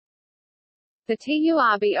The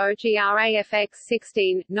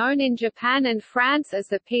TurboGrafx-16, known in Japan and France as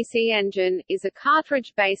the PC Engine, is a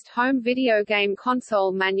cartridge-based home video game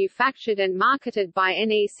console manufactured and marketed by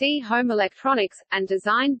NEC Home Electronics, and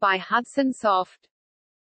designed by Hudson Soft.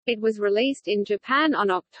 It was released in Japan on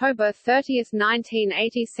October 30,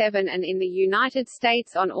 1987 and in the United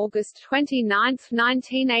States on August 29,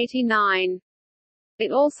 1989.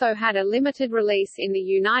 It also had a limited release in the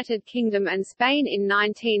United Kingdom and Spain in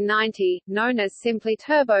 1990, known as simply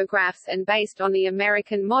TurboGrafx and based on the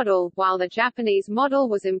American model, while the Japanese model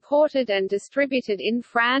was imported and distributed in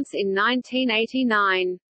France in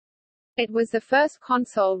 1989. It was the first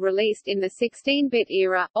console released in the 16-bit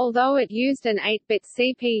era, although it used an 8-bit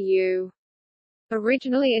CPU.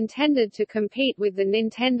 Originally intended to compete with the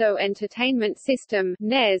Nintendo Entertainment System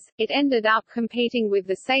 (NES), it ended up competing with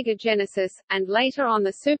the Sega Genesis, and later on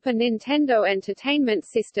the Super Nintendo Entertainment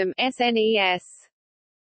System (SNES).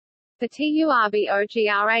 The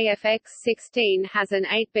TurboGrafx-16 has an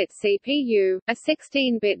 8-bit CPU, a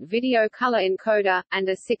 16-bit video color encoder, and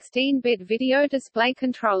a 16-bit video display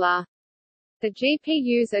controller. The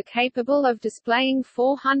GPUs are capable of displaying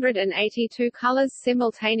 482 colors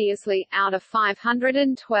simultaneously, out of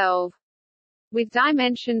 512. With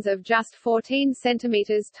dimensions of just 14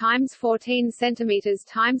 cm x 14 cm x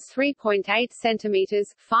 3.8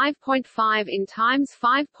 cm, 5.5 in x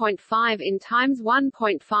 5.5 in x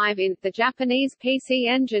 1.5 in, the Japanese PC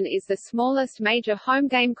Engine is the smallest major home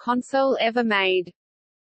game console ever made.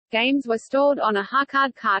 Games were stored on a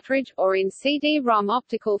HuCard cartridge, or in CD-ROM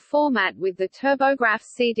optical format with the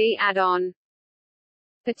TurboGrafx-CD add-on.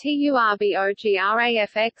 The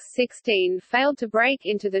TurboGrafx-16 failed to break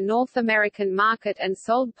into the North American market and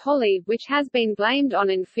sold poorly, which has been blamed on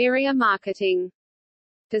inferior marketing.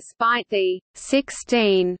 Despite the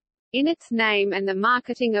 16 in its name and the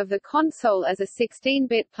marketing of the console as a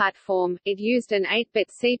 16-bit platform, it used an 8-bit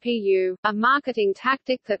CPU, a marketing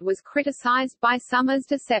tactic that was criticized by some as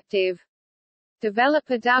deceptive.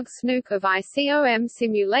 Developer Doug Snook of ICOM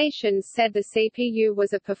Simulations said the CPU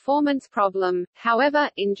was a performance problem. However,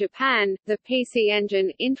 in Japan, the PC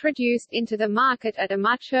Engine, introduced into the market at a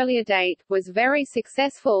much earlier date, was very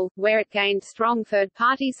successful, where it gained strong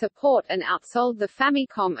third-party support and outsold the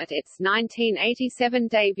Famicom at its 1987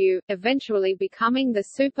 debut, eventually becoming the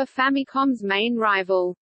Super Famicom's main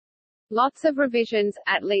rival. Lots of revisions,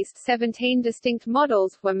 at least 17 distinct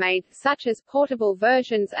models, were made, such as portable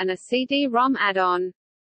versions and a CD-ROM add-on.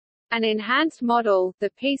 An enhanced model, the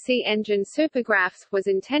PC Engine SuperGrafx, was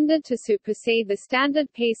intended to supersede the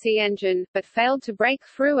standard PC Engine, but failed to break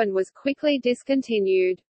through and was quickly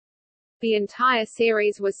discontinued. The entire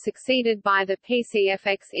series was succeeded by the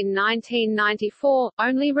PCFX in 1994,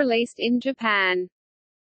 only released in Japan.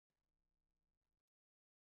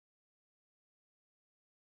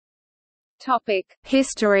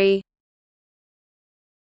 History.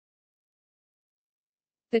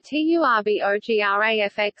 The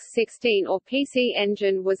TurboGrafx-16 or PC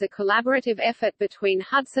Engine was a collaborative effort between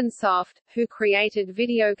Hudson Soft, who created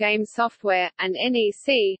video game software, and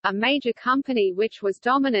NEC, a major company which was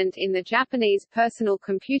dominant in the Japanese personal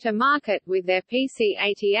computer market with their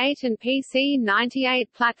PC-88 and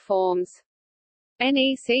PC-98 platforms.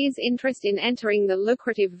 NEC's interest in entering the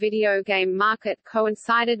lucrative video game market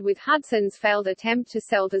coincided with Hudson's failed attempt to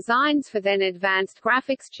sell designs for then advanced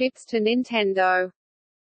graphics chips to Nintendo.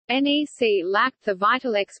 NEC lacked the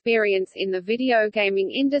vital experience in the video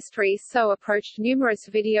gaming industry, so approached numerous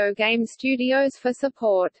video game studios for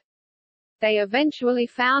support. They eventually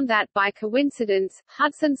found that, by coincidence,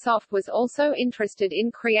 Hudson Soft was also interested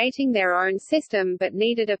in creating their own system but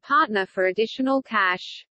needed a partner for additional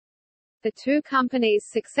cash. The two companies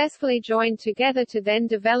successfully joined together to then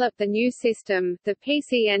develop the new system. The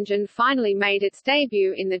PC Engine finally made its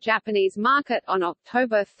debut in the Japanese market on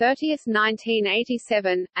October 30,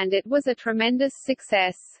 1987, and it was a tremendous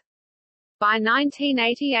success. By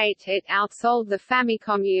 1988 it outsold the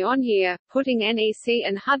Famicom year-on-year, putting NEC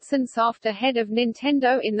and Hudson Soft ahead of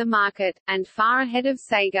Nintendo in the market, and far ahead of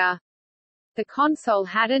Sega. The console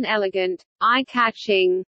had an elegant,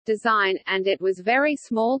 eye-catching design, and it was very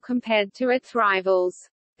small compared to its rivals.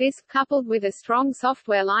 This, coupled with a strong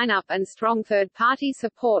software lineup and strong third-party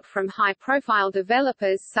support from high-profile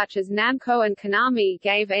developers such as Namco and Konami,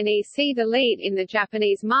 gave NEC the lead in the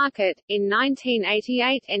Japanese market. In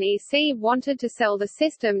 1988, NEC wanted to sell the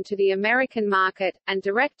system to the American market, and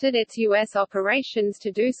directed its U.S. operations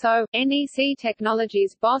to do so. NEC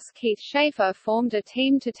Technologies boss Keith Schaefer formed a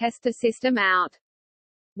team to test the system out.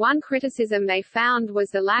 One criticism they found was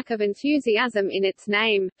the lack of enthusiasm in its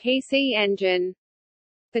name, PC Engine.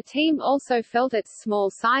 The team also felt its small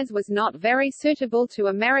size was not very suitable to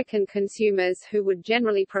American consumers who would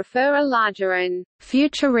generally prefer a larger and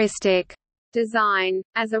futuristic design.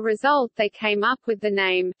 As a result, they came up with the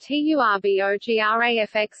name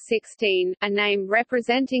TurboGrafx-16, a name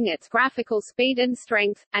representing its graphical speed and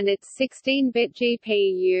strength, and its 16-bit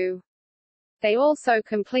GPU. They also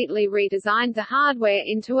completely redesigned the hardware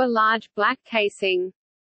into a large, black casing.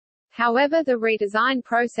 However, the redesign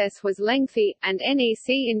process was lengthy, and NEC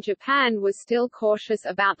in Japan was still cautious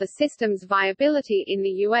about the system's viability in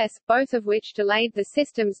the US, both of which delayed the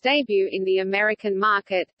system's debut in the American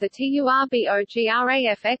market. The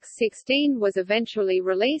TurboGrafx-16 was eventually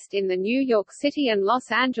released in the New York City and Los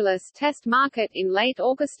Angeles test market in late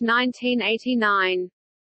August 1989.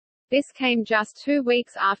 This came just 2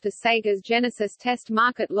 weeks after Sega's Genesis test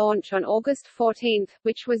market launch on August 14,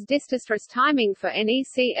 which was disastrous timing for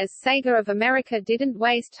NEC as Sega of America didn't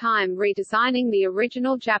waste time redesigning the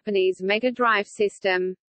original Japanese Mega Drive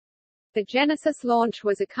system. The Genesis launch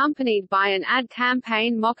was accompanied by an ad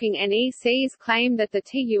campaign mocking NEC's claim that the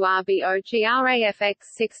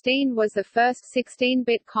TurboGrafx-16 was the first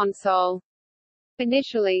 16-bit console.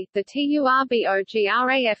 Initially, the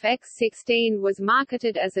TurboGrafx-16 was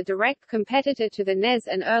marketed as a direct competitor to the NES,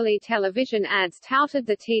 and early television ads touted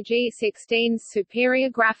the TG-16's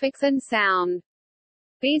superior graphics and sound.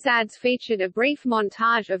 These ads featured a brief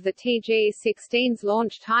montage of the TG-16's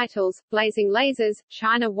launch titles, Blazing Lasers,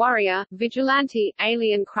 China Warrior, Vigilante,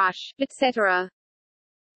 Alien Crush, etc.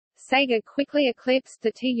 Sega quickly eclipsed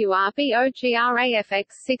the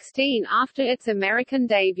TurboGrafx-16 after its American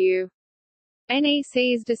debut.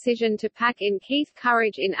 NEC's decision to pack in Keith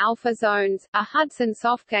Courage in Alpha Zones, a Hudson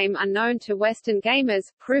Soft game unknown to Western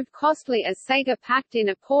gamers, proved costly as Sega packed in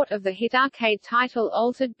a port of the hit arcade title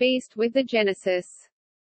Altered Beast with the Genesis.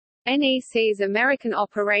 NEC's American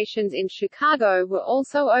operations in Chicago were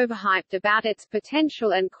also overhyped about its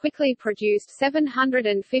potential and quickly produced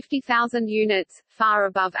 750,000 units, far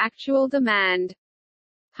above actual demand.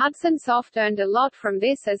 Hudson Soft earned a lot from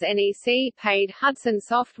this as NEC paid Hudson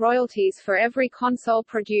Soft royalties for every console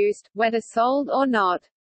produced, whether sold or not.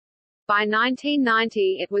 By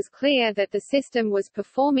 1990 it was clear that the system was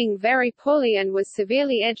performing very poorly and was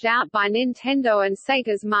severely edged out by Nintendo and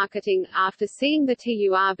Sega's marketing. After seeing the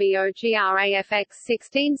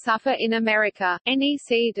TurboGrafx-16 suffer in America,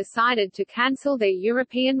 NEC decided to cancel their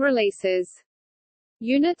European releases.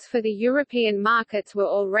 Units for the European markets were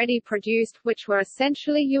already produced, which were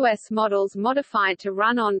essentially US models modified to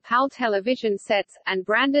run on PAL television sets, and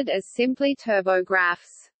branded as simply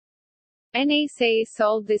TurboGrafx. NEC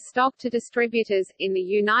sold this stock to distributors. In the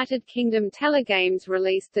United Kingdom, Telegames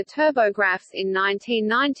released the TurboGrafx in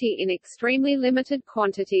 1990 in extremely limited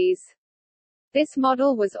quantities. This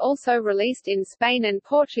model was also released in Spain and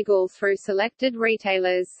Portugal through selected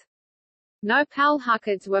retailers. No PAL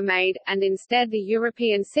HuCards were made, and instead the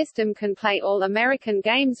European system can play all American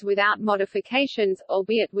games without modifications,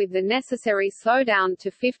 albeit with the necessary slowdown to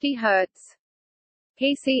 50 Hz.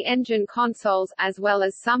 PC Engine consoles, as well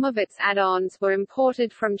as some of its add-ons, were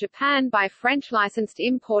imported from Japan by French licensed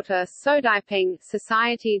importer Sodiping,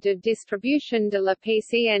 Société de Distribution de la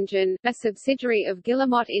PC Engine, a subsidiary of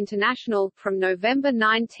Guillemot International, from November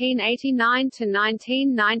 1989 to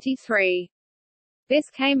 1993. This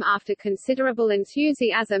came after considerable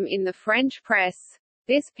enthusiasm in the French press.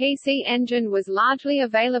 This PC Engine was largely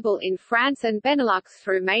available in France and Benelux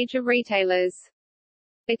through major retailers.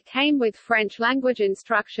 It came with French-language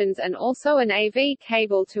instructions and also an AV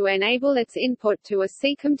cable to enable its input to a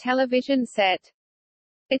Seacom television set.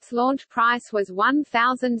 Its launch price was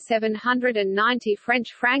 1,790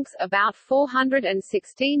 French francs, about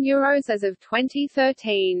 €416 as of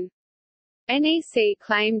 2013. NEC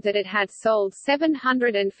claimed that it had sold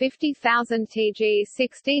 750,000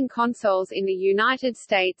 TG-16 consoles in the United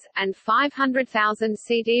States, and 500,000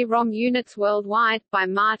 CD-ROM units worldwide, by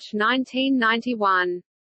March 1991.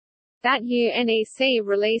 That year NEC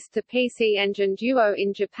released the PC Engine Duo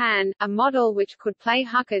in Japan, a model which could play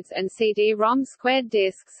HuCards and CD-ROM²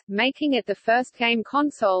 discs, making it the first game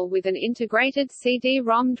console with an integrated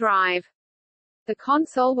CD-ROM drive. The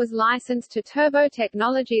console was licensed to Turbo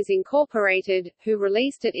Technologies Incorporated, who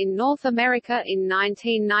released it in North America in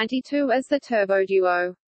 1992 as the Turbo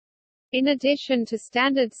Duo. In addition to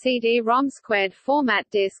standard CD-ROM² format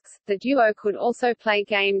discs, the Duo could also play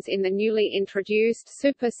games in the newly introduced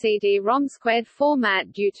Super CD-ROM²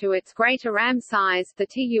 format due to its greater RAM size. The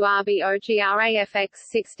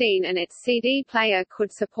TurboGrafx-16 and its CD player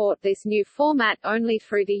could support this new format only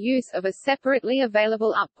through the use of a separately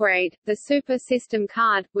available upgrade, the Super System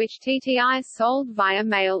card, which TTI sold via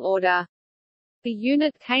mail order. The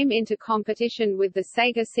unit came into competition with the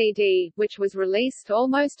Sega CD, which was released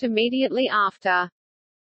almost immediately after.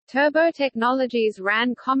 Turbo Technologies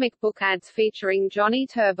ran comic book ads featuring Johnny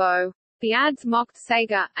Turbo. The ads mocked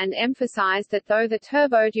Sega, and emphasized that though the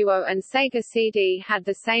Turbo Duo and Sega CD had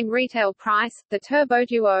the same retail price, the Turbo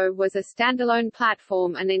Duo was a standalone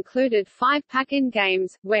platform and included 5 pack-in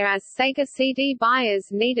games, whereas Sega CD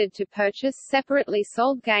buyers needed to purchase separately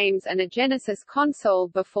sold games and a Genesis console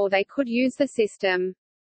before they could use the system.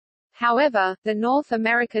 However, the North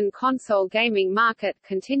American console gaming market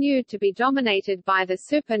continued to be dominated by the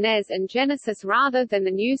Super NES and Genesis rather than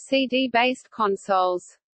the new CD-based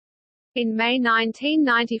consoles. In May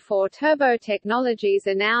 1994, Turbo Technologies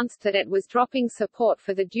announced that it was dropping support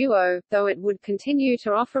for the Duo, though it would continue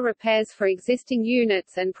to offer repairs for existing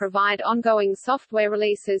units and provide ongoing software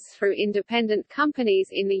releases through independent companies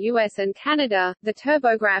in the US and Canada. The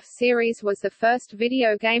TurboGrafx series was the first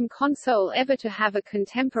video game console ever to have a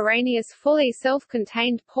contemporaneous fully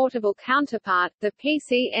self-contained portable counterpart, the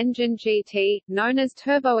PC Engine GT, known as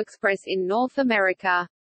TurboExpress in North America.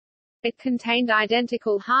 It contained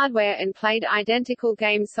identical hardware and played identical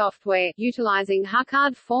game software, utilizing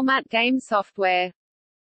HuCard format game software.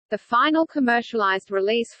 The final commercialized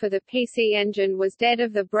release for the PC Engine was Dead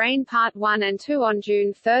of the Brain Part 1 and 2 on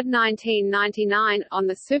June 3, 1999, on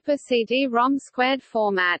the Super CD-ROM²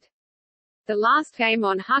 format. The last game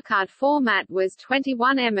on HuCard format was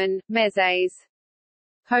 21 Mezes.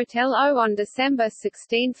 Hotel O on December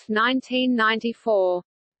 16, 1994.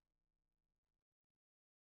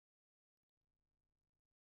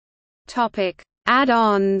 Topic: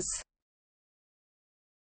 Add-ons.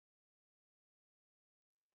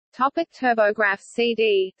 Topic: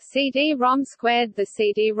 TurboGrafx-CD, CD-ROM². The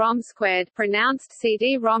CD-ROM², pronounced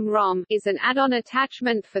CD-ROM, is an add-on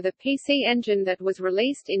attachment for the PC Engine that was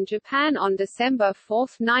released in Japan on December 4,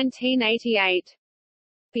 1988.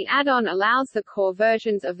 The add-on allows the core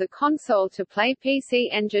versions of the console to play PC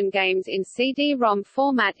Engine games in CD-ROM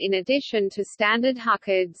format in addition to standard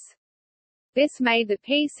HuCards. This made the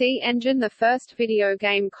PC Engine the first video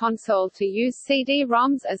game console to use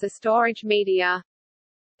CD-ROMs as a storage media.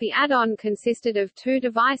 The add-on consisted of 2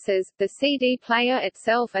 devices, the CD player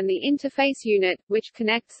itself and the interface unit, which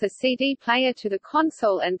connects the CD player to the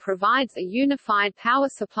console and provides a unified power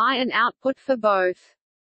supply and output for both.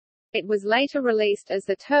 It was later released as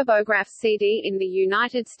the TurboGrafx-CD in the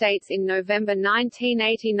United States in November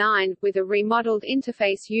 1989, with a remodeled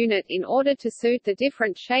interface unit in order to suit the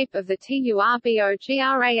different shape of the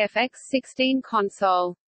TurboGrafx-16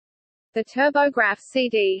 console. The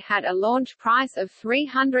TurboGrafx-CD had a launch price of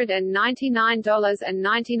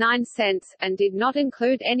 $399.99, and did not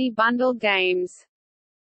include any bundled games.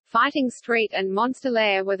 Fighting Street and Monster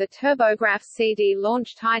Lair were the TurboGrafx-CD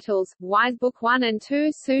launch titles. Wisebook 1 and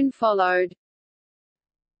 2 soon followed.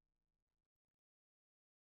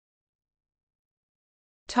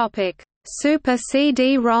 Topic: Super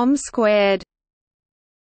CD-ROM².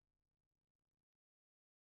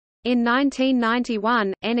 In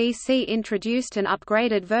 1991, NEC introduced an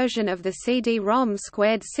upgraded version of the CD-ROM²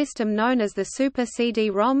 system known as the Super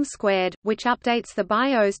CD-ROM², which updates the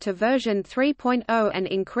BIOS to version 3.0 and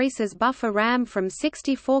increases buffer RAM from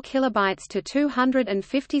 64 KB to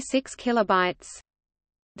 256 KB.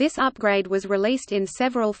 This upgrade was released in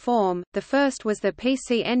several forms. The first was the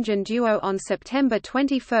PC Engine Duo on September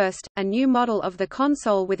 21, a new model of the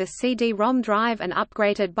console with a CD-ROM drive and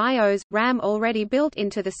upgraded BIOS, RAM already built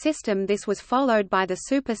into the system. This was followed by the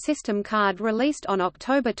Super System Card released on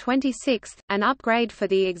October 26, an upgrade for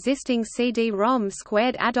the existing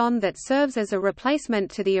CD-ROM² add-on that serves as a replacement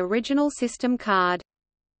to the original system card.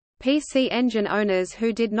 PC Engine owners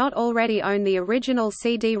who did not already own the original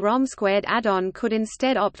CD-ROM² add-on could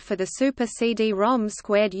instead opt for the Super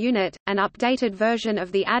CD-ROM² unit, an updated version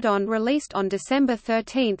of the add-on released on December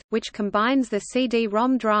 13, which combines the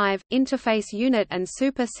CD-ROM drive, interface unit and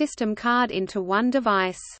Super System card into one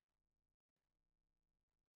device.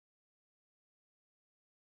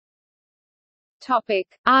 Topic: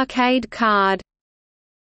 Arcade card.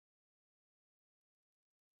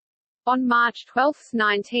 On March 12,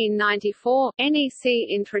 1994, NEC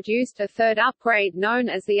introduced a third upgrade known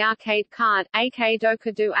as the Arcade Card, Arcade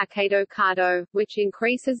Cardo, which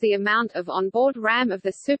increases the amount of onboard RAM of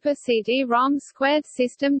the Super CD-ROM²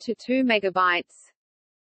 system to 2 MB.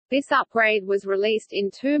 This upgrade was released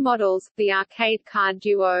in 2 models, the Arcade Card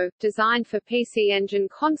Duo, designed for PC Engine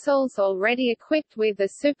consoles already equipped with the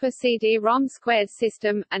Super CD-ROM²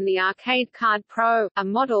 system, and the Arcade Card Pro, a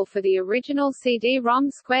model for the original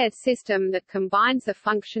CD-ROM² system that combines the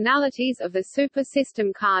functionalities of the Super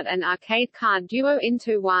System Card and Arcade Card Duo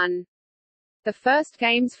into one. The first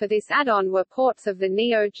games for this add-on were ports of the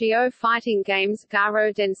Neo Geo fighting games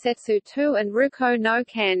Garo Densetsu 2 and Ruko no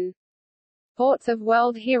Ken. Ports of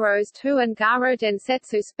World Heroes 2 and Garo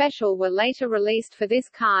Densetsu Special were later released for this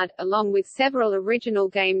card, along with several original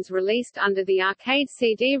games released under the arcade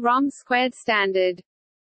CD-ROM² standard.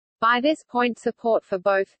 By this point support for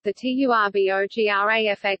both, the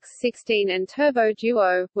TurboGrafx-16 and Turbo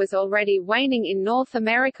Duo, was already waning in North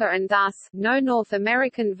America and thus, no North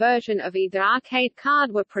American version of either arcade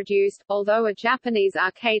card were produced, although a Japanese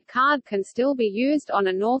arcade card can still be used on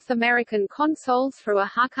a North American console through a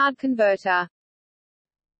HuCard converter.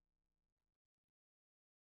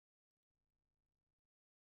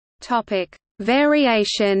 Topic: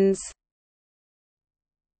 Variations.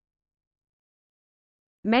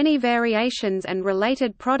 Many variations and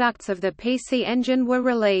related products of the PC Engine were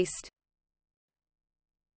released.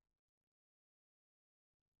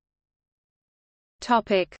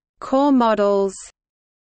 Topic: Core models.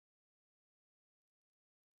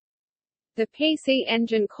 The PC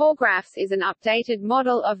Engine CoreGrafx is an updated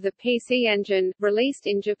model of the PC Engine, released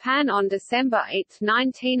in Japan on December 8,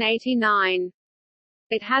 1989.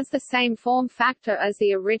 It has the same form factor as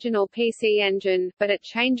the original PC Engine, but it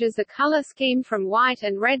changes the color scheme from white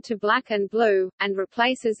and red to black and blue, and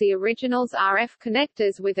replaces the original's RF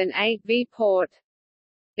connectors with an A/V port.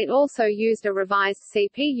 It also used a revised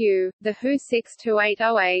CPU, the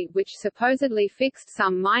HU-6280A, which supposedly fixed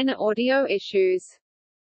some minor audio issues.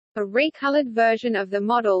 A recolored version of the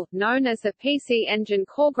model, known as the PC Engine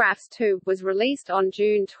CoreGrafx 2, was released on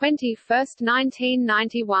June 21,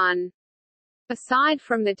 1991. Aside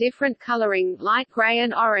from the different coloring, light gray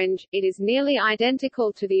and orange, it is nearly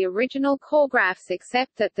identical to the original CoreGrafx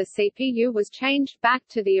except that the CPU was changed back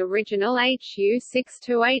to the original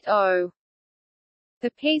HU-6280.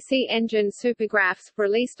 The PC Engine SuperGrafx,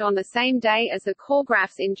 released on the same day as the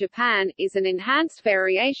CoreGrafx in Japan, is an enhanced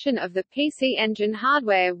variation of the PC Engine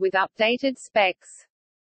hardware with updated specs.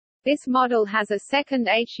 This model has a second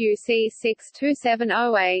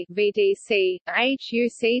HUC6270A VDC,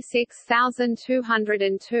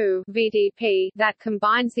 HUC6202 VDP that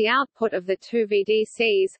combines the output of the two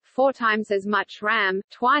VDCs, 4 times as much RAM,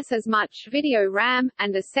 twice as much video RAM,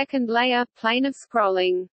 and a second layer, plane of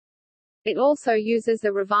scrolling. It also uses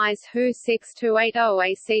the revised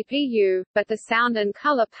HU-6280A CPU, but the sound and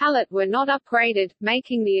color palette were not upgraded,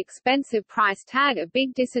 making the expensive price tag a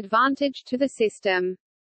big disadvantage to the system.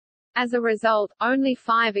 As a result, only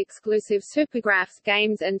 5 exclusive SuperGrafx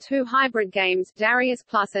games and 2 hybrid games, Darius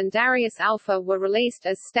Plus and Darius Alpha, were released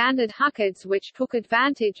as standard HuCards which took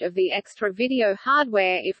advantage of the extra video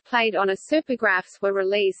hardware if played on a SuperGrafx were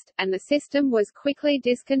released, and the system was quickly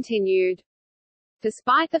discontinued.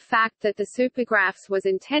 Despite the fact that the SuperGrafx was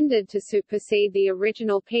intended to supersede the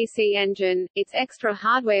original PC Engine, its extra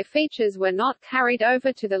hardware features were not carried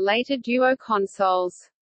over to the later Duo consoles.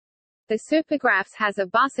 The SuperGrafx has a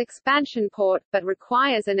bus expansion port, but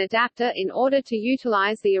requires an adapter in order to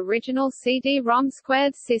utilize the original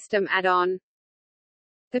CD-ROM² system add-on.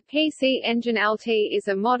 The PC Engine LT is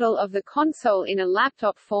a model of the console in a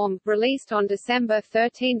laptop form, released on December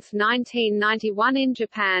 13, 1991 in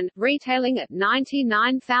Japan, retailing at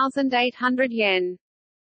 99,800 yen.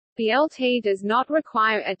 The LT does not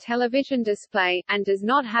require a television display, and does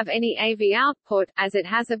not have any AV output, as it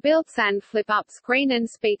has a built-in flip-up screen and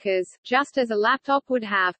speakers, just as a laptop would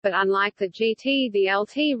have, but unlike the GT, the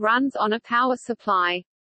LT runs on a power supply.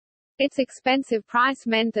 Its expensive price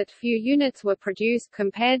meant that few units were produced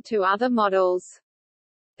compared to other models.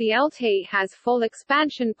 The LT has full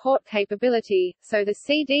expansion port capability, so the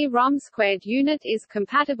CD-ROM² unit is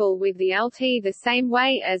compatible with the LT the same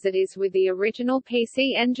way as it is with the original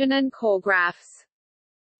PC Engine and CoreGrafx.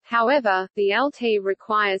 However, the LT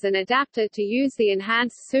requires an adapter to use the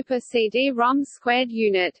enhanced Super CD-ROM²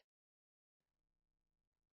 unit.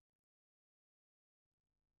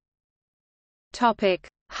 Topic: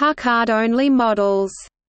 HuCard-only models.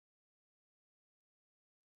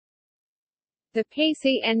 The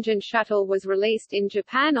PC Engine Shuttle was released in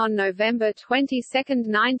Japan on November 22,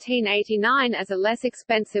 1989 as a less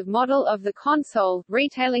expensive model of the console,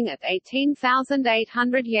 retailing at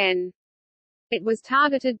 18,800 yen. It was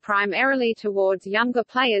targeted primarily towards younger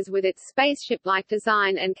players with its spaceship-like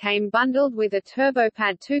design and came bundled with a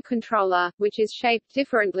TurboPad 2 controller, which is shaped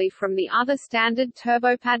differently from the other standard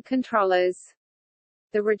TurboPad controllers.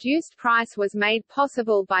 The reduced price was made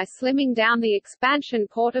possible by slimming down the expansion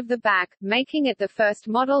port of the back, making it the first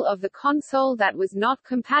model of the console that was not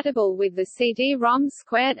compatible with the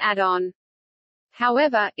CD-ROM² add-on.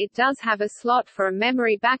 However, it does have a slot for a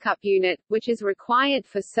memory backup unit, which is required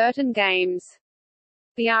for certain games.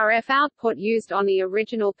 The RF output used on the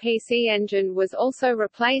original PC Engine was also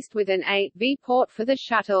replaced with an AV port for the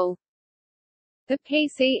shuttle. The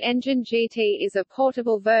PC Engine GT is a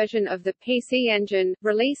portable version of the PC Engine,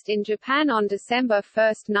 released in Japan on December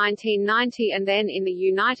 1, 1990 and then in the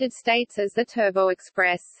United States as the Turbo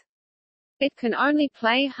Express. It can only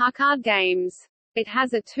play HuCard games. It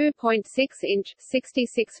has a 2.6-inch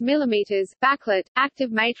 (66 mm) backlit,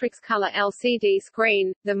 active matrix color LCD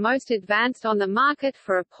screen, the most advanced on the market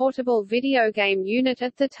for a portable video game unit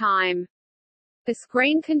at the time. The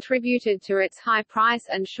screen contributed to its high price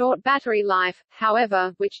and short battery life,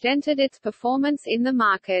 however, which dented its performance in the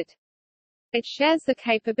market. It shares the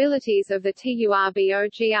capabilities of the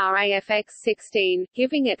TurboGrafx-16,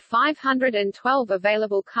 giving it 512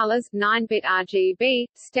 available colors, 9-bit RGB,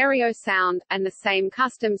 stereo sound, and the same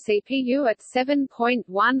custom CPU at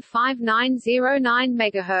 7.15909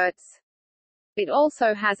 MHz. It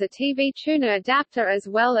also has a TV tuner adapter as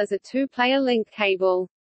well as a 2-player link cable.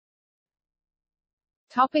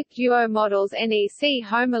 Topic: Duo models. NEC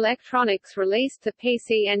Home Electronics released the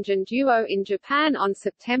PC Engine Duo in Japan on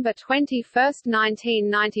September 21,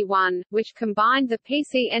 1991, which combined the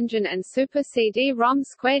PC Engine and Super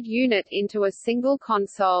CD-ROM² unit into a single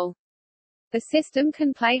console. The system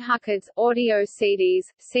can play HuCards, audio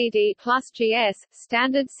CDs, CD plus GS,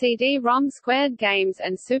 standard CD-ROM² games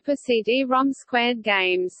and Super CD-ROM²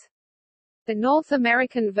 games. The North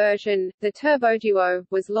American version, the Turbo Duo,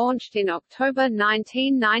 was launched in October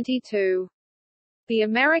 1992. The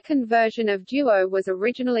American version of Duo was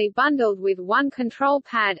originally bundled with one control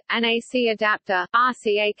pad, an AC adapter,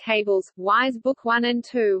 RCA cables, Wise Book 1 and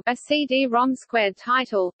 2, a CD-ROM²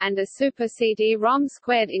 title, and a Super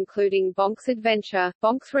CD-ROM² including Bonk's Adventure,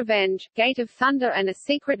 Bonk's Revenge, Gate of Thunder and a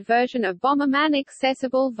secret version of Bomberman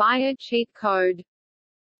accessible via cheat code.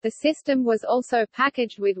 The system was also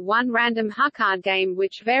packaged with one random HuCard game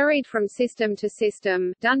which varied from system to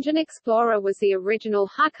system. Dungeon Explorer was the original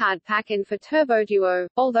HuCard pack-in for Turbo Duo,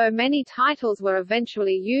 although many titles were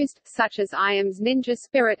eventually used, such as IAM's Ninja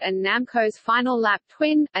Spirit and Namco's Final Lap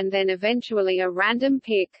Twin, and then eventually a random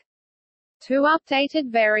pick. Two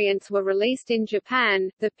updated variants were released in Japan,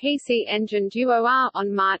 the PC Engine Duo R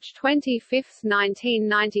on March 25,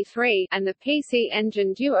 1993, and the PC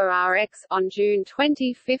Engine Duo RX on June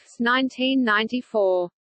 25, 1994.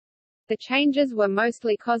 The changes were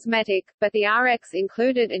mostly cosmetic, but the RX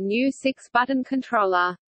included a new 6-button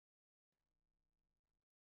controller.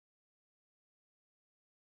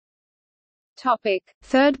 Topic: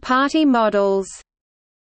 Third-party models.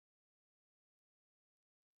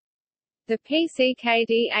 The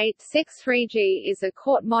PCKD863G is a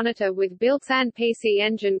quart monitor with built-in PC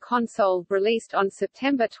Engine console, released on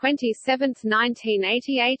September 27,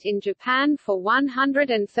 1988 in Japan for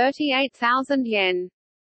 138,000 yen.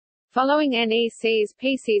 Following NEC's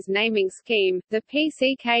PC's naming scheme, the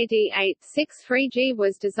PCKD863G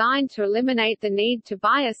was designed to eliminate the need to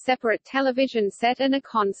buy a separate television set and a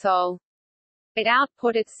console. It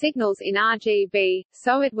output its signals in RGB,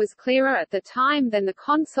 so it was clearer at the time than the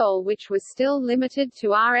console, which was still limited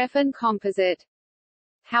to RF and composite.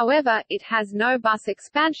 However, it has no bus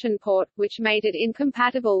expansion port, which made it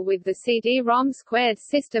incompatible with the CD-ROM²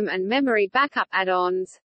 system and memory backup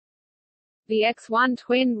add-ons. The X1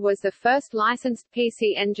 Twin was the first licensed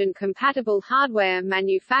PC Engine-compatible hardware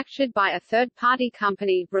manufactured by a third-party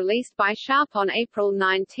company, released by Sharp on April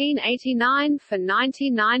 1989 for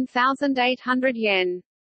 99,800 yen.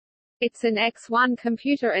 It's an X1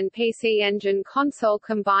 computer and PC Engine console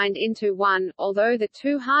combined into one, although the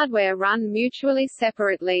two hardware run mutually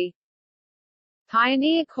separately.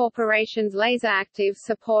 Pioneer Corporation's LaserActive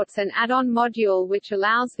supports an add-on module which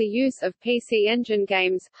allows the use of PC Engine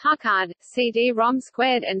games, HuCard,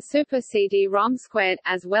 CD-ROM² and Super CD-ROM²,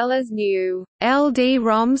 as well as new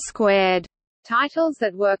LD-ROM² titles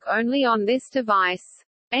that work only on this device.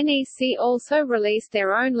 NEC also released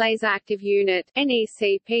their own LaserActive unit,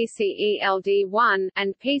 NEC PCE LD1,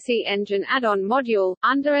 and PC Engine add-on module,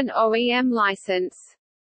 under an OEM license.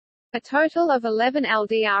 A total of 11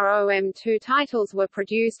 LD-ROM² titles were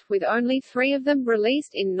produced, with only 3 of them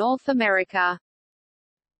released in North America.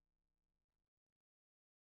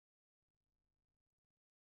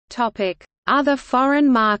 Topic: Other foreign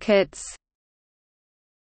markets.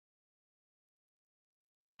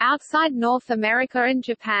 Outside North America and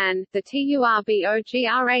Japan, the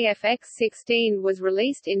TurboGrafx-16 was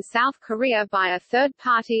released in South Korea by a third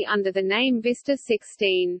party under the name Vista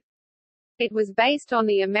 16. It was based on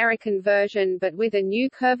the American version but with a new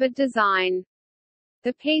curved design.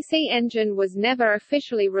 The PC Engine was never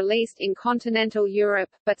officially released in continental Europe,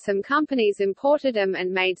 but some companies imported them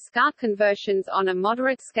and made SCART conversions on a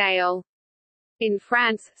moderate scale. In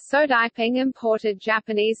France, Sodipeng imported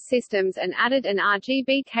Japanese systems and added an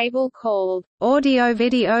RGB cable called Audio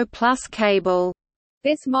Video Plus Cable.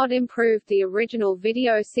 This mod improved the original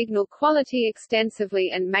video signal quality extensively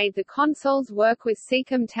and made the consoles work with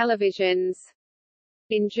Seacom televisions.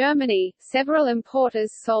 In Germany, several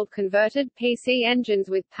importers sold converted PC engines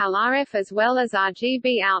with PAL-RF as well as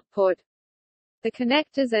RGB output. The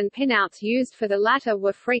connectors and pinouts used for the latter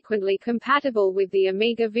were frequently compatible with the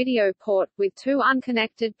Amiga video port, with two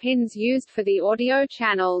unconnected pins used for the audio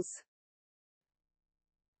channels.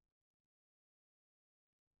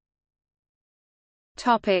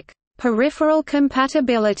 Topic: Peripheral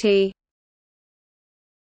compatibility.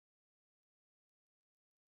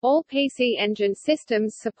 All PC Engine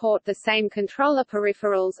systems support the same controller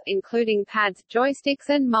peripherals, including pads, joysticks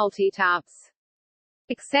and multitaps.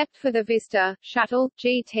 Except for the Vista, Shuttle,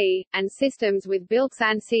 GT, and systems with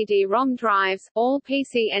built-in CD-ROM drives, all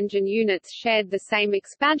PC Engine units shared the same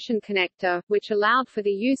expansion connector, which allowed for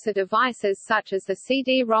the use of devices such as the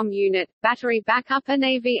CD-ROM unit, battery backup and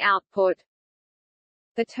AV output.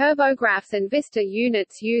 The TurboGrafx and Vista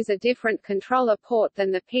units use a different controller port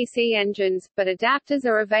than the PC Engines, but adapters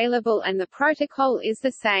are available and the protocol is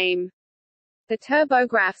the same. The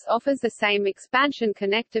TurboGrafx offers the same expansion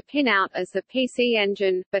connector pinout as the PC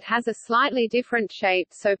Engine, but has a slightly different shape,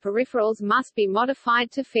 so peripherals must be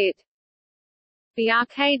modified to fit. The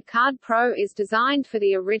Arcade Card Pro is designed for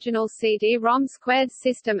the original CD-ROM²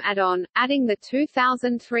 system add-on, adding the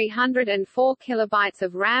 2,304 kilobytes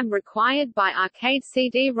of RAM required by arcade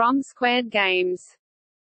CD-ROM² games.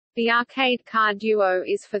 The Arcade Card Duo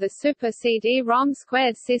is for the Super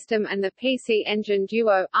CD-ROM² system and the PC Engine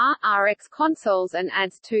Duo RX consoles and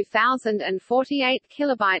adds 2,048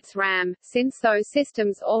 kilobytes RAM, since those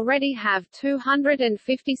systems already have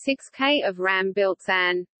 256K of RAM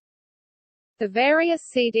built-in. The various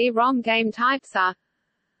CD-ROM game types are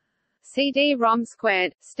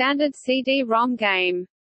CD-ROM², standard CD-ROM game.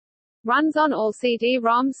 Runs on all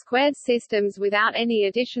CD-ROM² systems without any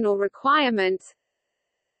additional requirements.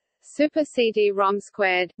 Super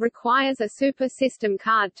CD-ROM², requires a Super System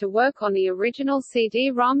card to work on the original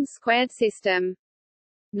CD-ROM² system.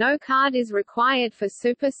 No card is required for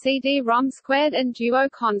Super CD-ROM² and Duo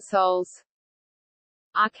consoles.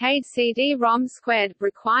 Arcade CD-ROM²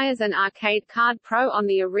 requires an Arcade Card Pro on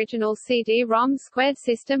the original CD-ROM²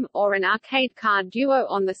 system, or an Arcade Card Duo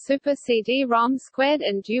on the Super CD-ROM²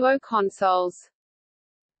 and Duo consoles.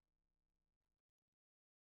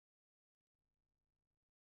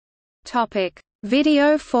 Topic: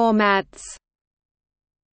 Video formats.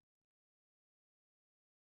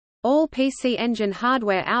 All PC Engine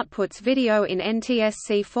hardware outputs video in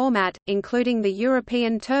NTSC format, including the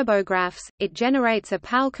European TurboGrafx. It generates a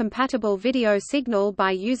PAL-compatible video signal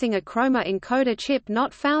by using a chroma encoder chip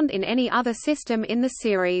not found in any other system in the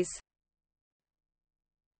series.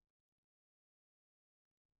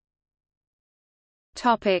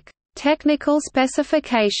 Topic: Technical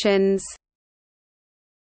specifications.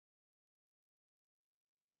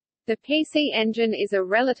 The PC Engine is a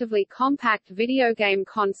relatively compact video game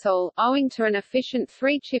console, owing to an efficient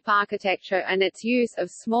 3-chip architecture and its use of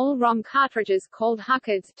small ROM cartridges called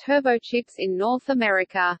HuCards turbo chips in North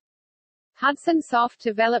America. Hudson Soft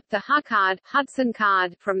developed the Hudson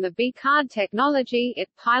card from the B-card technology it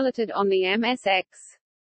piloted on the MSX.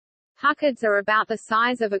 HuCards are about the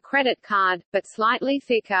size of a credit card, but slightly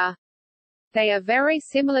thicker. They are very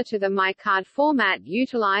similar to the MyCard format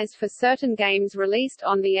utilized for certain games released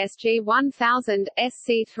on the SG-1000,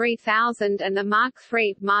 SC-3000 and the Mark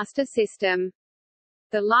III Master System.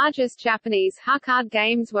 The largest Japanese HuCard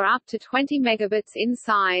games were up to 20 megabits in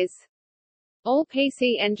size. All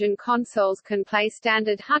PC Engine consoles can play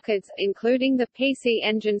standard HuCards, including the PC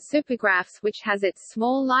Engine SuperGrafx, which has its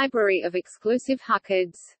small library of exclusive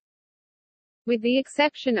HuCards. With the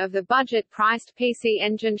exception of the budget-priced PC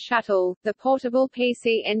Engine Shuttle, the portable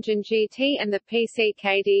PC Engine GT and the PC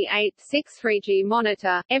KD863G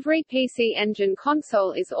monitor, every PC Engine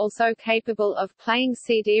console is also capable of playing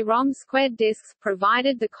CD-ROM² discs,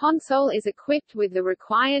 provided the console is equipped with the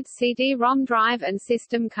required CD-ROM drive and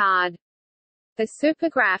system card. The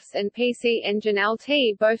SuperGrafx and PC Engine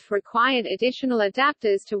LT both required additional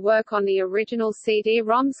adapters to work on the original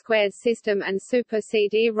CD-ROM² system and Super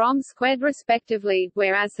CD-ROM² respectively,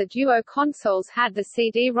 whereas the Duo consoles had the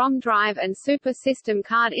CD-ROM drive and Super System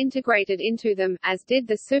card integrated into them, as did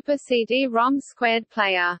the Super CD-ROM²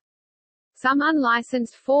 player. Some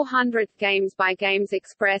unlicensed 400th games by Games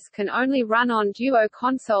Express can only run on Duo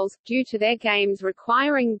consoles, due to their games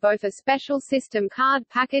requiring both a special system card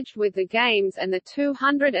packaged with the games and the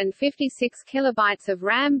 256 kilobytes of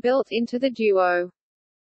RAM built into the Duo.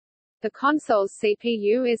 The console's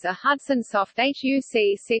CPU is a Hudson Soft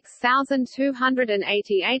HUC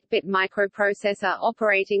 6288-bit microprocessor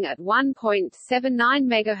operating at 1.79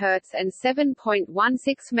 MHz and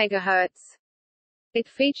 7.16 MHz. It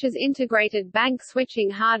features integrated bank switching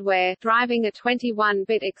hardware, driving a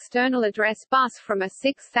 21-bit external address bus from a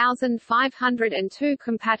 6502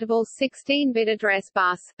 compatible 16-bit address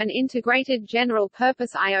bus, an integrated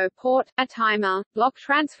general-purpose I/O port, a timer, block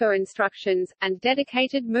transfer instructions, and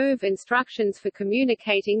dedicated move instructions for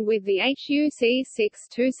communicating with the HUC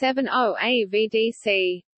 6270A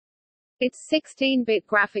VDC. Its 16-bit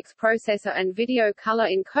graphics processor and video color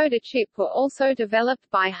encoder chip were also developed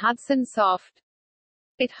by Hudson Soft.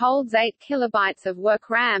 It holds 8 kilobytes of work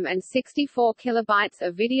RAM and 64 kilobytes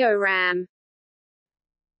of video RAM.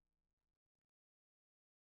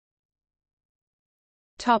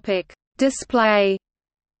 Topic: Display.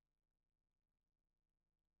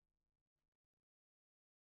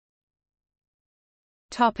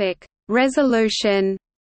 Topic: Resolution.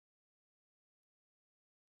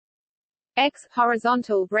 X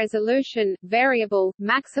horizontal resolution variable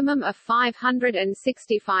maximum of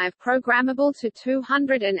 565 programmable to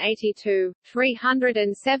 282,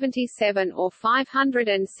 377 or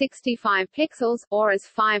 565 pixels or as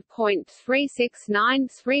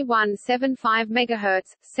 5.3693175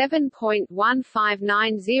 MHz,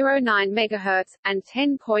 7.15909 MHz and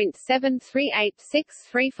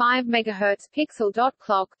 10.738635 MHz pixel dot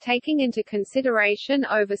clock, taking into consideration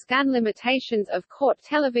overscan limitations of court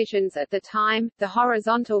televisions at the time. The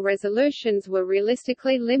horizontal resolutions were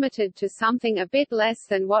realistically limited to something a bit less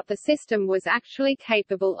than what the system was actually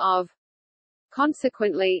capable of.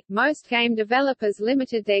 Consequently, most game developers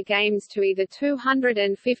limited their games to either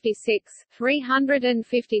 256,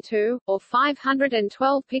 352, or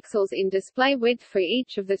 512 pixels in display width for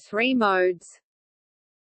each of the three modes.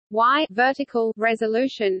 Y vertical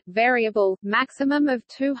resolution variable maximum of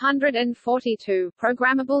 242,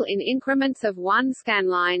 programmable in increments of 1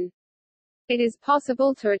 scanline. It is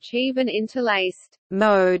possible to achieve an interlaced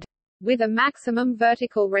mode with a maximum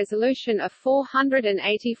vertical resolution of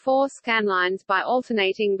 484 scanlines by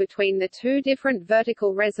alternating between the two different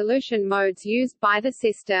vertical resolution modes used by the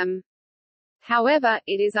system. However,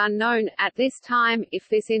 it is unknown, at this time, if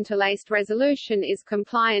this interlaced resolution is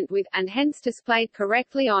compliant with, and hence displayed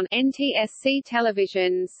correctly on, NTSC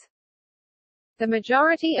televisions. The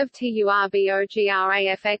majority of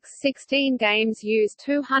TurboGrafx-16 games use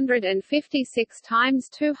 256 times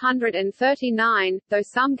 239, though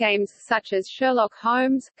some games such as Sherlock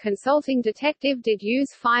Holmes: Consulting Detective did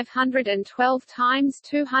use 512 times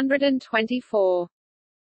 224.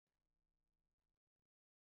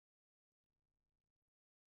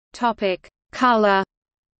 Topic: Color.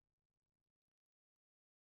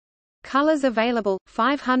 Colors available: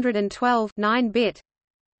 512 9-bit.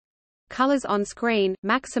 Colors on screen,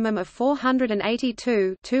 maximum of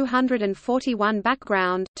 482, 241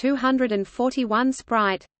 background, 241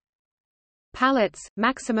 sprite. Palettes,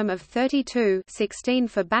 maximum of 32, 16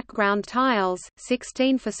 for background tiles,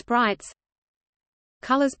 16 for sprites.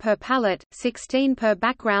 Colors per palette, 16 per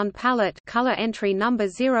background palette. Color entry number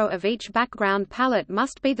 0 of each background palette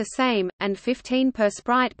must be the same, and 15 per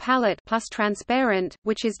sprite palette plus transparent,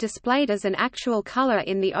 which is displayed as an actual color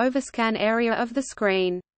in the overscan area of the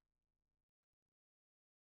screen.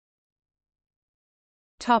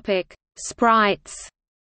 Topic: Sprites.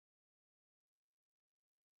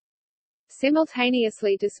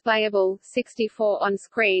 Simultaneously displayable, 64 on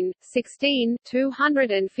screen, 16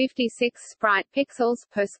 256 sprite pixels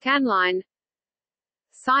per scanline.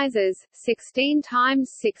 Sizes: 16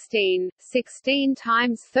 times 16, 16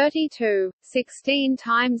 times 32, 16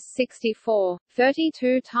 times 64,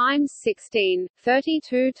 32 times 16,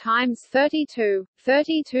 32 times 32,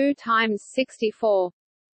 32 times 64.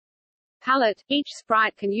 Palette: each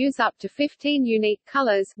sprite can use up to 15 unique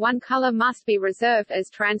colors. One color must be reserved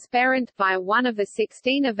as transparent via one of the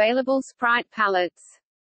 16 available sprite palettes.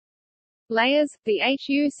 Layers: the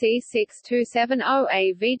HUC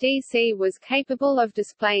 6270A VDC was capable of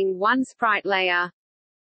displaying one sprite layer.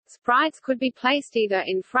 Sprites could be placed either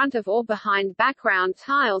in front of or behind background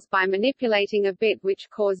tiles by manipulating a bit, which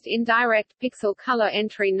caused indirect pixel color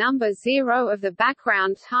entry number 0 of the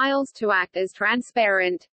background tiles to act as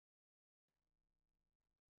transparent.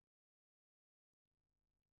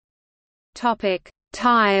 Topic: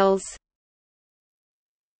 Tiles.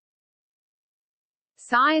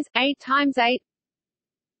 Size: 8 times 8.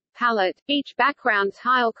 Palette: each background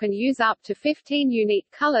tile can use up to 15 unique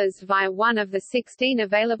colors via one of the 16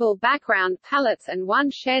 available background palettes and one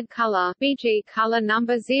shared color, BG color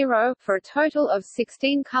number 0, for a total of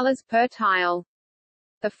 16 colors per tile.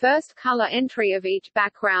 The first color entry of each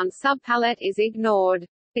background subpalette is ignored.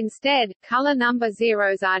 Instead, color number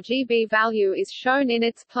 0's RGB value is shown in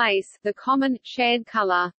its place, the common, shared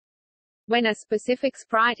color. When a specific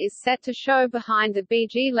sprite is set to show behind the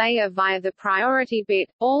BG layer via the priority bit,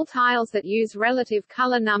 all tiles that use relative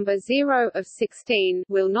color number 0 of 16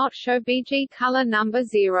 will not show BG color number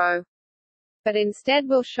 0. But instead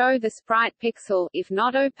will show the sprite pixel, if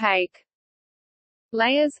not opaque.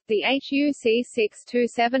 Layers. The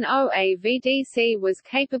HuC6270A VDC was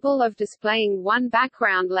capable of displaying one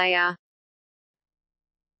background layer.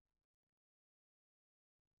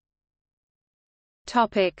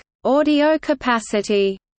 Topic: Audio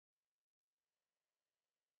capacity.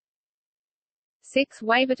 6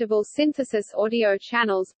 wavetable synthesis audio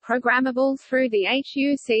channels, programmable through the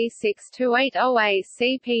HuC6280A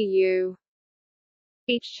CPU.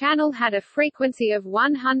 Each channel had a frequency of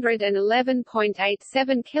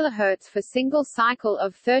 111.87 kHz for single cycle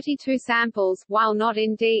of 32 samples, while not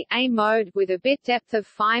in D/A mode, with a bit depth of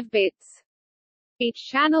 5 bits. Each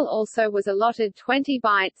channel also was allotted 20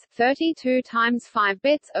 bytes, 32 times 5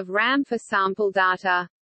 bits, of RAM for sample data.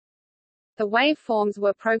 The waveforms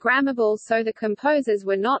were programmable so the composers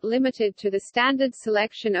were not limited to the standard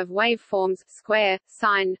selection of waveforms, square,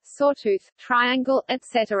 sine, sawtooth, triangle,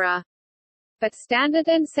 etc. But standard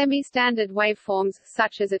and semi-standard waveforms,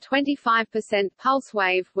 such as a 25% pulse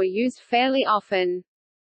wave, were used fairly often.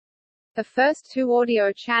 The first two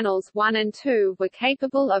audio channels 1 and 2 were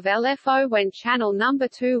capable of LFO when channel number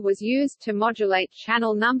 2 was used to modulate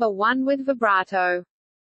channel number 1 with vibrato.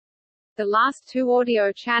 The last two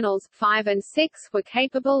audio channels 5 and 6 were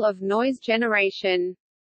capable of noise generation.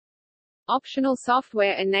 Optional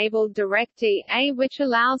software enabled Direct-D/A, which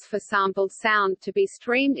allows for sampled sound to be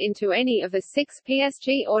streamed into any of the 6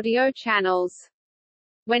 PSG audio channels.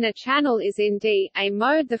 When a channel is in D/A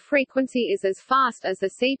mode, the frequency is as fast as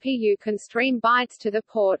the CPU can stream bytes to the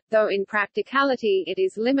port, though in practicality it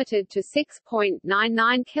is limited to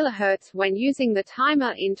 6.99 kHz when using the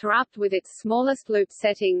timer interrupt with its smallest loop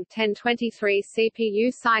setting, 1023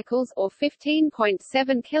 CPU cycles, or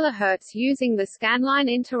 15.7 kHz using the scanline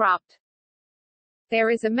interrupt. There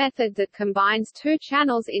is a method that combines two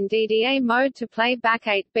channels in DDA mode to play back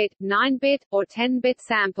 8-bit, 9-bit, or 10-bit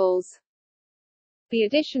samples. The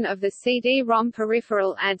addition of the CD-ROM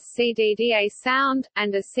peripheral adds CD-DA sound,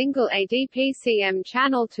 and a single ADPCM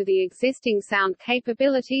channel to the existing sound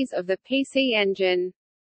capabilities of the PC Engine.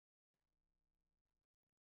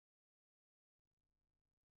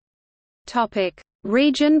 Topic: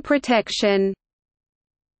 Region protection.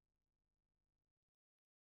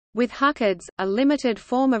 With HuCards, a limited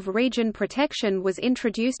form of region protection was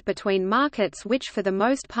introduced between markets, which for the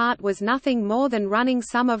most part was nothing more than running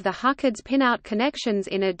some of the HuCards pinout connections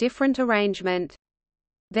in a different arrangement.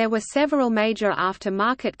 There were several major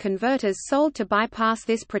aftermarket converters sold to bypass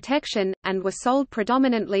this protection, and were sold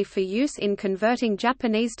predominantly for use in converting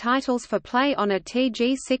Japanese titles for play on a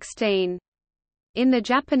TG16. In the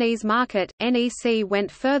Japanese market, NEC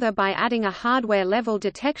went further by adding a hardware-level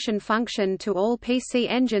detection function to all PC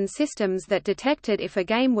Engine systems that detected if a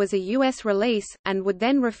game was a US release, and would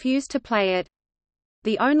then refuse to play it.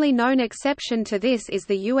 The only known exception to this is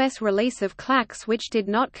the US release of Clax, which did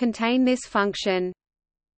not contain this function.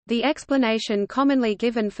 The explanation commonly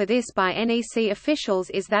given for this by NEC officials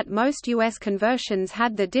is that most US conversions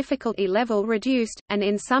had the difficulty level reduced, and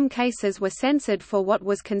in some cases were censored for what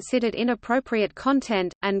was considered inappropriate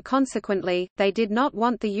content, and consequently, they did not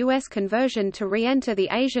want the US conversion to re-enter the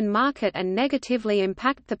Asian market and negatively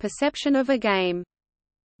impact the perception of a game.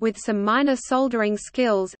 With some minor soldering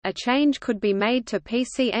skills, a change could be made to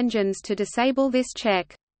PC engines to disable this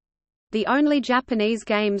check. The only Japanese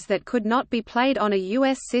games that could not be played on a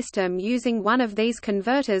US system using one of these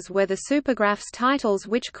converters were the SuperGrafx titles,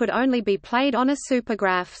 which could only be played on a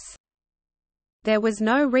SuperGrafx. There was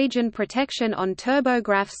no region protection on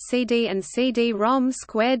TurboGrafx-CD and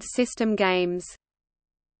CD-ROM² system games.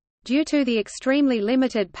 Due to the extremely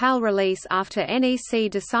limited PAL release after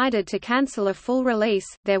NEC decided to cancel a full release,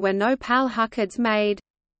 there were no PAL HuCards made.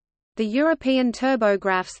 The European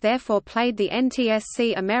TurboGrafx therefore played the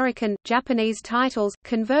NTSC American, Japanese titles,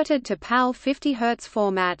 converted to PAL 50 Hz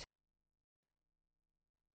format.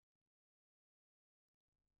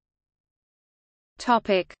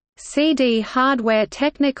 CD hardware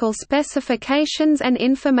technical specifications and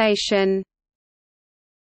information.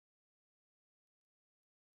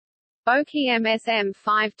 Boki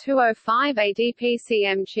MSM5205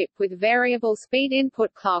 ADPCM chip with variable speed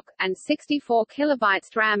input clock, and 64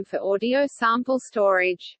 KB RAM for audio sample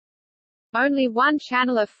storage. Only one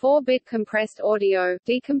channel of 4-bit compressed audio,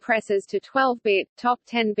 decompresses to 12-bit, top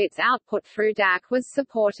 10 bits output through DAC was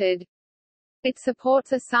supported. It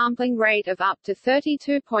supports a sampling rate of up to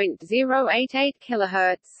 32.088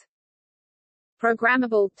 kHz.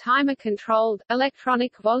 Programmable, timer-controlled,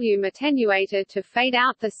 electronic volume attenuator to fade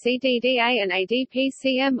out the CDDA and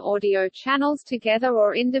ADPCM audio channels together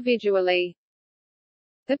or individually.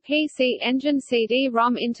 The PC Engine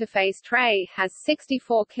CD-ROM interface tray has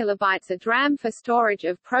 64 kilobytes of RAM for storage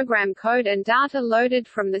of program code and data loaded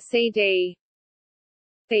from the CD.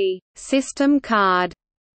 The system card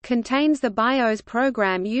contains the BIOS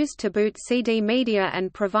program used to boot CD media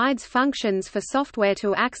and provides functions for software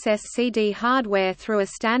to access CD hardware through a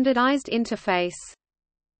standardized interface.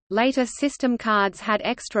 Later system cards had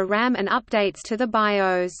extra RAM and updates to the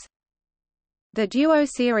BIOS. The Duo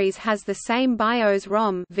series has the same BIOS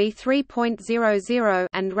ROM v3.00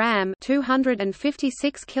 and RAM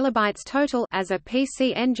 256 kilobytes total as a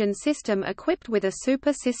PC Engine system equipped with a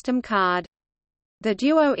Super system card. The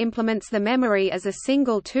Duo implements the memory as a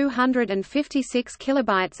single 256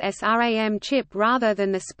 kilobytes SRAM chip rather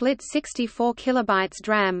than the split 64 kilobytes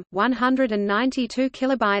DRAM, 192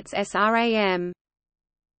 kilobytes SRAM.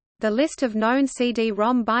 The list of known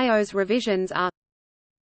CD-ROM BIOS revisions are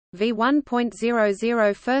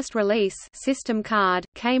v1.00 first release system card,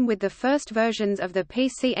 came with the first versions of the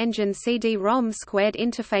PC Engine CD-ROM²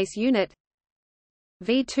 interface unit.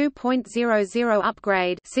 v2.00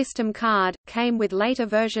 upgrade system card, came with later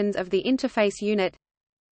versions of the interface unit.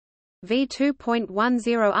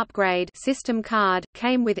 v2.10 upgrade system card,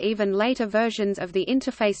 came with even later versions of the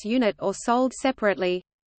interface unit or sold separately.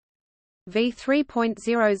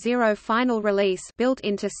 v3.00 final release, built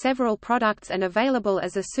into several products and available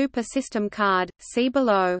as a Super system card, see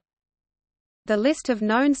below. The list of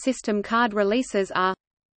known system card releases are: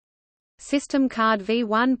 System card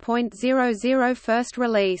v1.00 first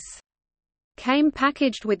release. Came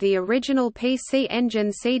packaged with the original PC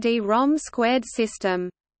Engine CD-ROM²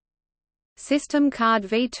 system. System card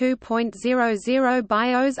v2.00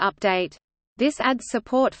 BIOS update. This adds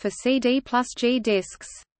support for CD plus G disks.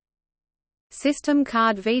 System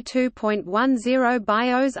card v2.10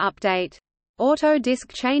 BIOS update. Auto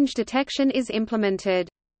disk change detection is implemented.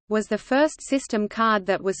 Was the first system card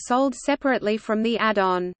that was sold separately from the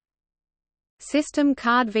add-on. System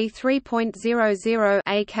card v3.00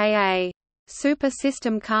 aka Super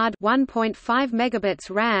system card 1.5 megabits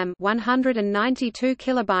RAM, 192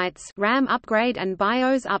 kilobytes RAM upgrade and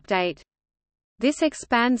BIOS update. This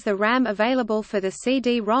expands the RAM available for the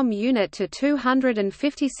CD-ROM unit to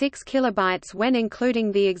 256 kilobytes when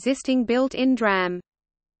including the existing built-in DRAM.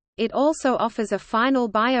 It also offers a final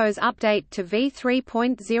BIOS update to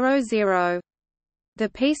v3.00. The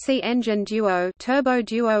PC Engine Duo, Turbo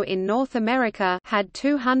Duo in North America had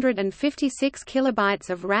 256 kilobytes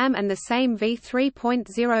of RAM and the same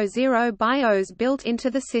v3.00 BIOS built into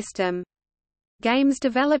the system. Games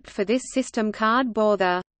developed for this system card bore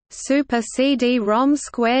the Super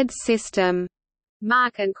CD-ROM² system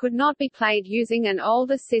mark and could not be played using an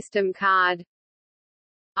older system card.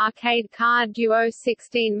 Arcade card Duo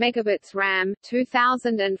 16 megabits RAM,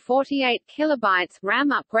 2048 kilobytes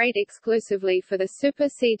RAM upgrade exclusively for the Super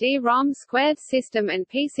CD-ROM² system and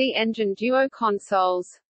PC Engine Duo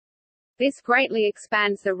consoles. This greatly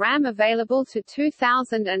expands the RAM available to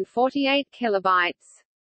 2048 kilobytes.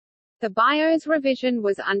 The BIOS revision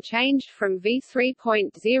was unchanged from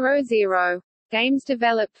v3.00. Games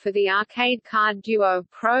developed for the Arcade Card Duo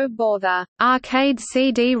Pro bore the Arcade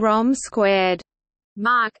CD-ROM²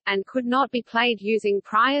 mark, and could not be played using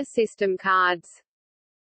prior system cards.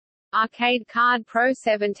 Arcade Card Pro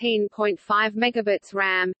 17.5 megabits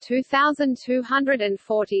RAM,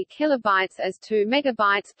 2240 kilobytes as 2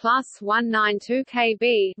 megabytes plus 192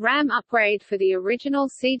 KB RAM upgrade for the original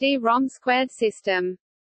CD-ROM² system.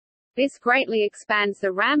 This greatly expands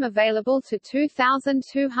the RAM available to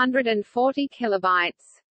 2240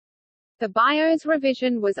 kilobytes. The BIOS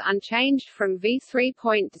revision was unchanged from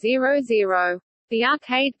v3.00. The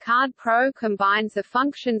Arcade Card Pro combines the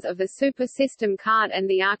functions of the Super System Card and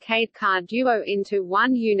the Arcade Card Duo into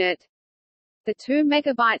one unit. The 2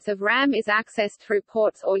 megabytes of RAM is accessed through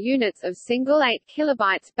ports or units of single 8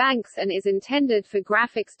 kilobytes banks and is intended for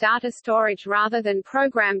graphics data storage rather than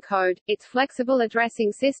program code. Its flexible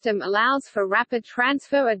addressing system allows for rapid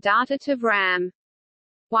transfer of data to RAM.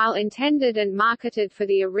 While intended and marketed for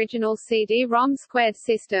the original CD-ROM²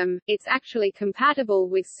 system, it's actually compatible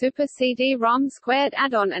with Super CD-ROM²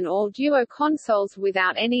 add-on and all Duo consoles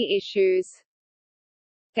without any issues.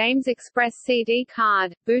 Games Express CD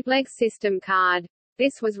card, bootleg system card.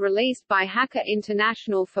 This was released by Hacker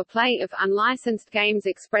International for play of unlicensed games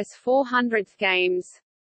Express 400th games.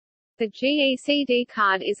 The GECD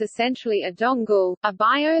card is essentially a dongle, a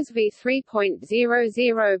BIOS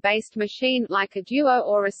v3.00 based machine, like a Duo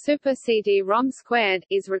or a Super CD-ROM²,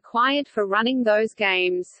 is required for running those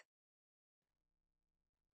games.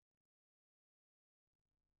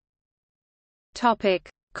 Topic: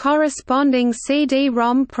 Corresponding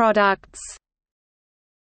CD-ROM products.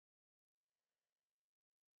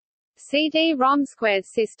 CD-ROM²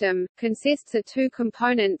 system consists of two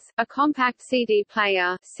components: a compact CD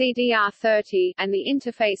player (CDR30) and the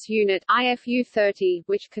interface unit IFU30,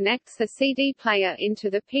 which connects the CD player into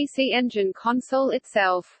the PC Engine console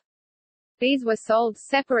itself. These were sold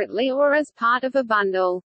separately or as part of a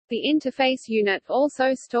bundle. The interface unit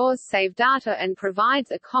also stores save data and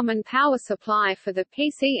provides a common power supply for the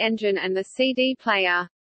PC Engine and the CD player.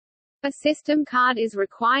 A system card is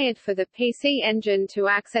required for the PC Engine to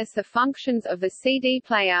access the functions of the CD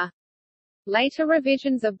player. Later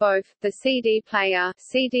revisions of both, the CD player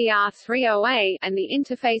CDR30A and the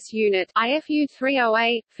interface unit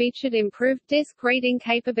IFU30A, featured improved disk reading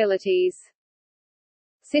capabilities.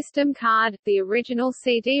 System card – the original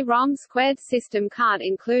CD-ROM² system card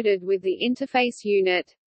included with the interface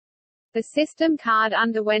unit. The system card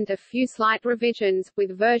underwent a few slight revisions,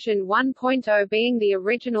 with version 1.0 being the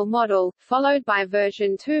original model, followed by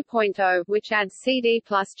version 2.0, which adds CD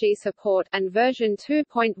plus G support, and version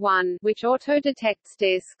 2.1, which auto-detects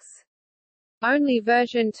disks. Only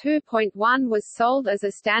version 2.1 was sold as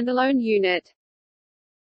a standalone unit.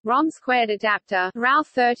 ROM² adapter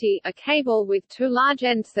RAW30, a cable with two large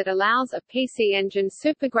ends that allows a PC Engine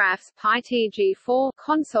SuperGrafx-CD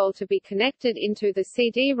console to be connected into the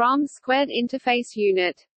CD-ROM² interface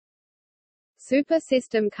unit. Super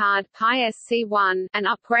System Card SC1, an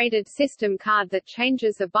upgraded system card that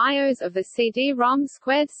changes the BIOS of the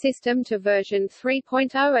CD-ROM² system to version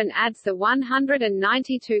 3.0 and adds the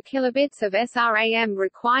 192 kilobits of SRAM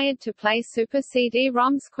required to play Super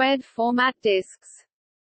CD-ROM² format discs.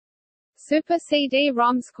 Super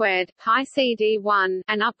CD-ROM², CD-1,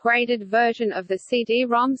 an upgraded version of the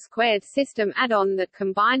CD-ROM² system add-on that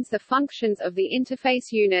combines the functions of the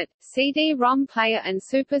interface unit, CD-ROM player and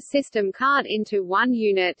Super System card into one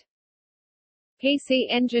unit. PC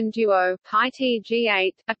Engine Duo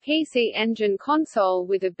 (TG8), a PC Engine console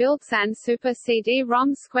with a built-in Super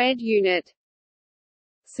CD-ROM² unit.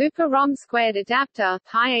 Super ROM² adapter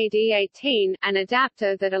AD18, an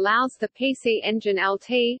adapter that allows the PC Engine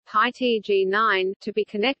LT TG9 to be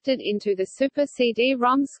connected into the Super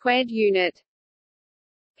CD-ROM² unit.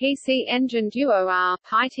 PC Engine Duo R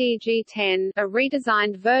TG10, a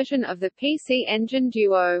redesigned version of the PC Engine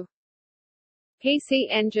Duo. PC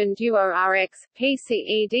Engine Duo RX,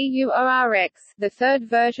 PCEDUO-RX, the third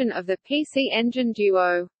version of the PC Engine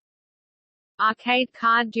Duo. Arcade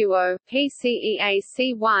Card Duo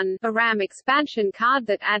PCEAC1, a RAM expansion card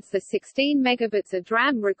that adds the 16 megabits of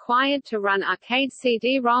RAM required to run arcade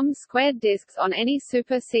CD-ROM² discs on any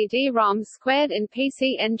Super CD-ROM² and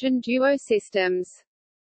PC Engine Duo systems.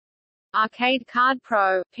 Arcade Card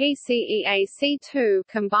Pro PCEAC2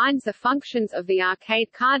 combines the functions of the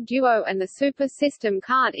Arcade Card Duo and the Super System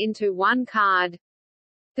card into one card.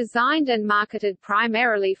 Designed and marketed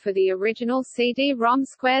primarily for the original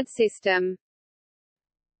CD-ROM² system.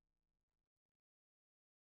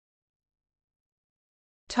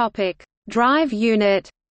 Topic: Drive unit.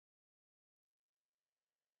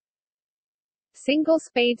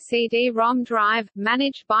 Single-speed CD-ROM drive,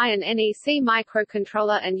 managed by an NEC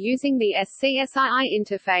microcontroller and using the SCSI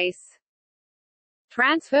interface.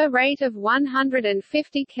 Transfer rate of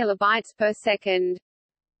 150 kilobytes per second.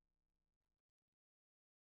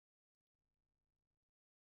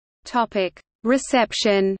 Topic: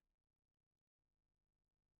 Reception.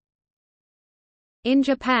 In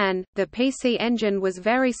Japan, the PC Engine was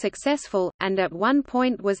very successful, and at one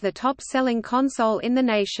point was the top-selling console in the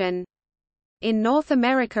nation. In North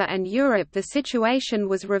America and Europe the situation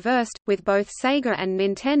was reversed, with both Sega and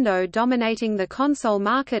Nintendo dominating the console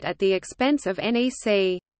market at the expense of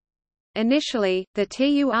NEC. Initially, the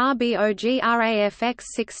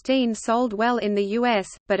TurboGrafx-16 sold well in the US,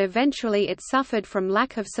 but eventually it suffered from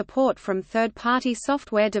lack of support from third-party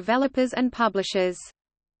software developers and publishers.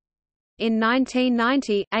 In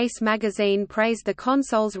 1990, Ace magazine praised the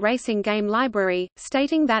console's racing game library,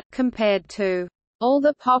 stating that, compared to all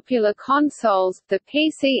the popular consoles, the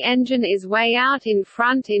PC Engine is way out in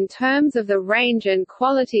front in terms of the range and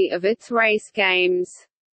quality of its race games.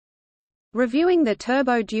 Reviewing the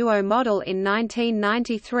Turbo Duo model in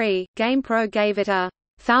 1993, GamePro gave it a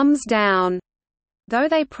thumbs down. Though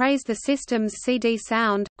they praised the system's CD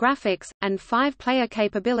sound, graphics, and 5-player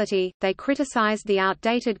capability, they criticized the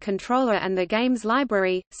outdated controller and the game's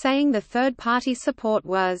library, saying the third-party support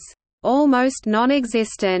was almost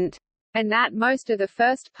non-existent, and that most of the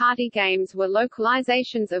first-party games were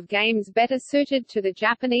localizations of games better suited to the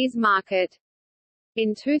Japanese market.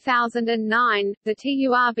 In 2009, the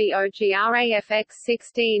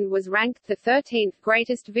TurboGrafx-16 was ranked the 13th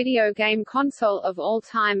greatest video game console of all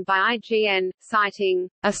time by IGN, citing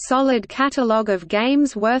a solid catalog of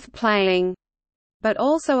games worth playing, but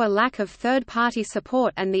also a lack of third-party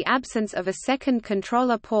support and the absence of a second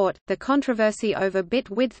controller port. The controversy over bit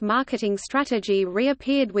width marketing strategy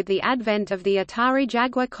reappeared with the advent of the Atari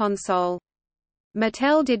Jaguar console.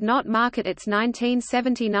 Mattel did not market its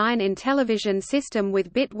 1979 Intellivision system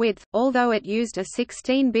with bit width, although it used a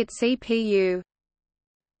 16-bit CPU.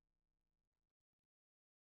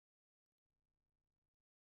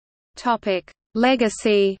 Topic: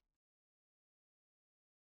 Legacy.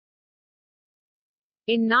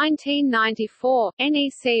 In 1994,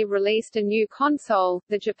 NEC released a new console,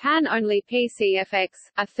 the Japan-only PCFX,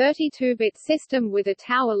 a 32-bit system with a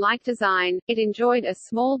tower-like design. It enjoyed a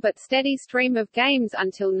small but steady stream of games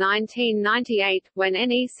until 1998, when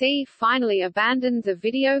NEC finally abandoned the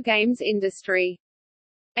video games industry.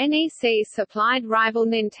 NEC supplied rival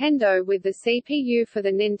Nintendo with the CPU for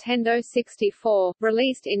the Nintendo 64,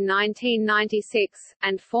 released in 1996,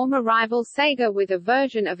 and former rival Sega with a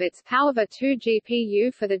version of its PowerVR 2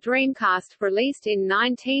 GPU for the Dreamcast, released in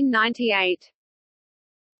 1998.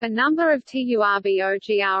 A number of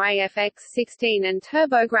TurboGrafx-16 and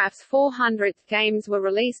TurboGrafx-400 games were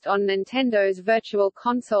released on Nintendo's Virtual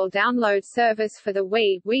Console download service for the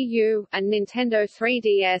Wii, Wii U, and Nintendo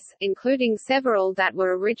 3DS, including several that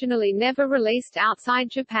were originally never released outside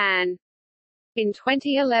Japan. In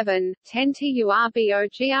 2011, 10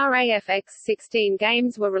 TurboGrafx-16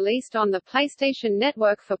 games were released on the PlayStation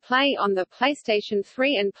Network for play on the PlayStation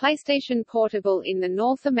 3 and PlayStation Portable in the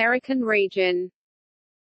North American region.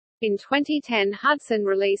 In 2010, Hudson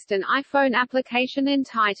released an iPhone application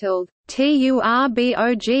entitled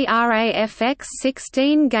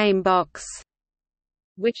TurboGrafx-16 Gamebox,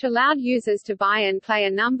 which allowed users to buy and play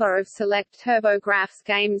a number of select TurboGrafx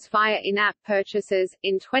games via in-app purchases.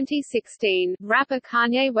 In 2016, rapper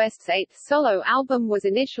Kanye West's 8th solo album was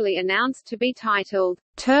initially announced to be titled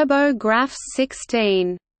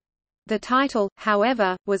TurboGrafx-16. The title,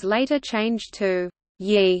 however, was later changed to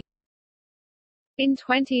Ye. In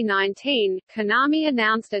 2019, Konami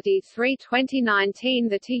announced at E3 2019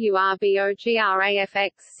 the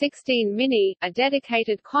TurboGrafx-16 Mini, a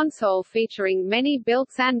dedicated console featuring many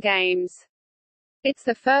built-in games. It's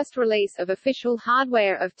the first release of official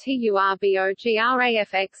hardware of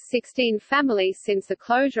TurboGrafx-16 family since the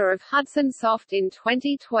closure of Hudson Soft in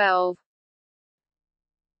 2012.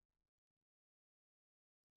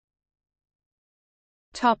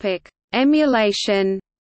 Topic: Emulation.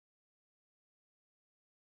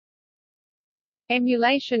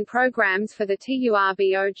 Emulation programs for the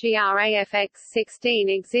TurboGrafx-16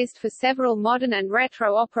 exist for several modern and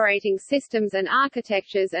retro operating systems and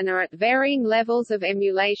architectures and are at varying levels of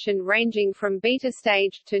emulation ranging from beta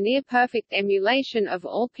stage to near-perfect emulation of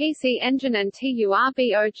all PC Engine and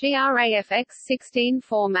TurboGrafx-16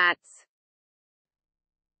 formats.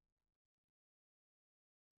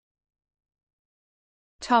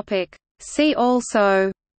 See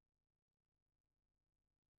also: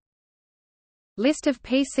 List of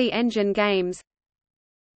PC Engine games,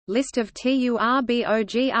 List of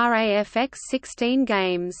TurboGrafx-16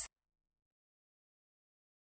 games.